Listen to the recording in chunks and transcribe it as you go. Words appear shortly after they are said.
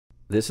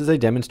This is a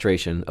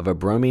demonstration of a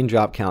bromine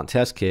drop count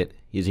test kit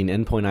using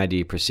endpoint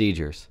ID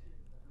procedures.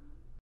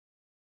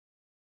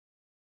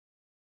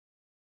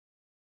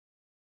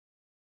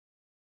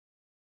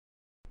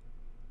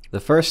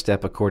 The first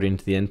step according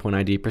to the endpoint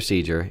ID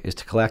procedure is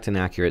to collect an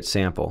accurate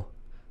sample.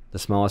 The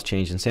smallest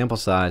change in sample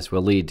size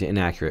will lead to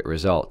inaccurate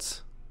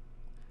results.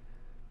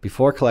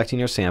 Before collecting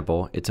your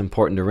sample, it's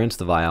important to rinse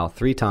the vial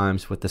 3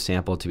 times with the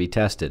sample to be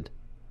tested.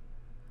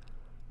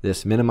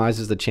 This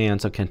minimizes the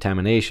chance of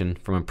contamination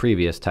from a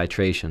previous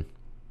titration.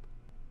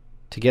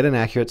 To get an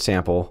accurate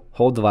sample,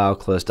 hold the vial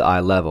close to eye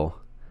level.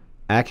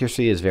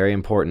 Accuracy is very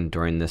important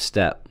during this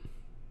step.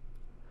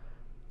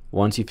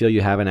 Once you feel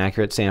you have an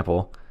accurate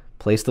sample,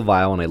 place the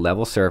vial on a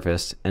level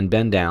surface and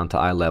bend down to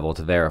eye level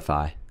to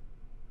verify.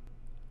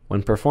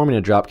 When performing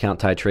a drop count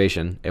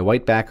titration, a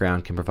white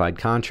background can provide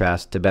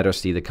contrast to better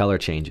see the color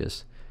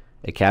changes.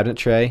 A cabinet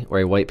tray or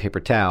a white paper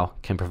towel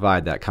can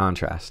provide that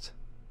contrast.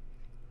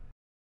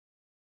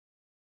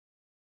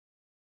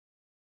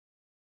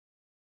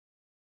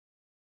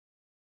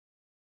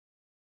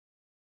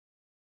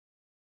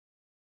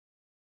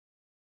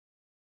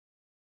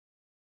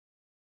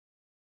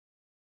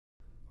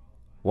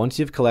 Once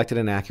you've collected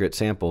an accurate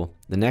sample,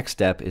 the next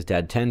step is to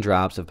add 10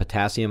 drops of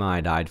potassium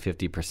iodide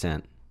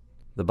 50%.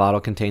 The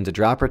bottle contains a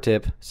dropper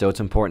tip, so it's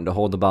important to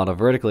hold the bottle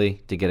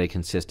vertically to get a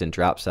consistent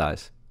drop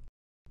size.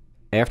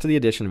 After the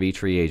addition of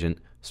each reagent,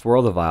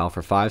 swirl the vial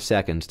for 5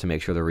 seconds to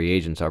make sure the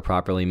reagents are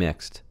properly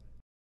mixed.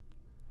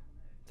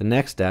 The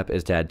next step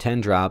is to add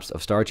 10 drops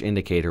of starch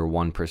indicator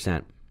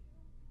 1%.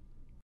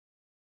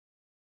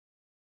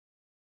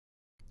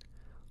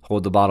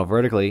 Hold the bottle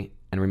vertically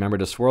and remember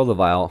to swirl the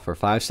vial for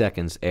 5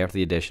 seconds after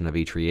the addition of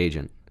each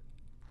reagent.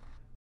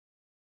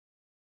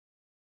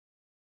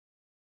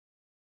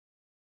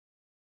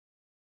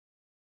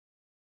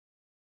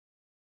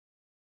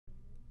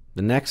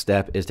 The next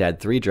step is to add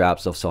 3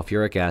 drops of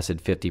sulfuric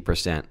acid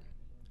 50%.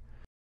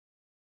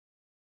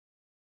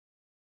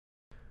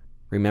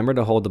 Remember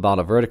to hold the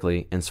bottle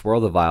vertically and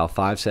swirl the vial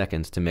 5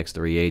 seconds to mix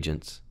the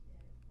reagents.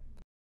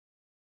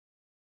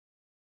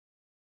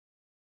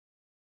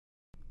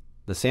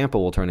 The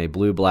sample will turn a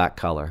blue-black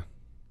color.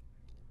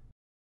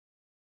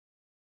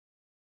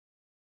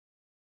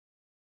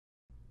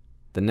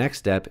 The next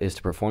step is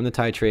to perform the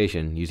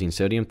titration using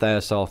sodium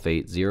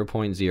thiosulfate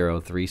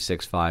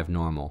 0.0365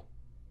 normal.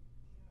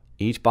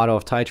 Each bottle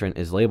of titrant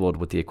is labeled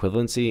with the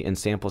equivalency and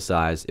sample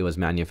size it was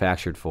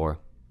manufactured for.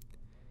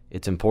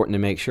 It's important to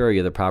make sure you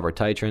have the proper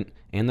titrant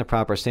and the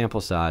proper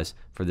sample size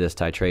for this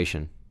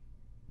titration.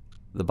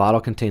 The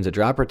bottle contains a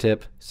dropper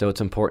tip, so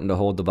it's important to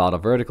hold the bottle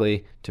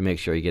vertically to make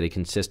sure you get a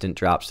consistent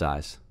drop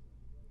size.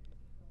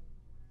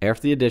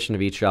 After the addition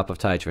of each drop of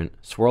titrant,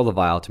 swirl the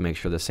vial to make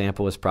sure the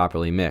sample is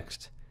properly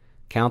mixed.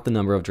 Count the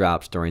number of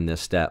drops during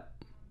this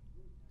step.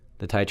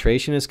 The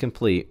titration is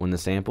complete when the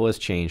sample is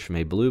changed from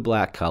a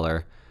blue-black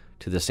color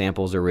to the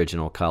sample's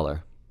original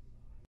color.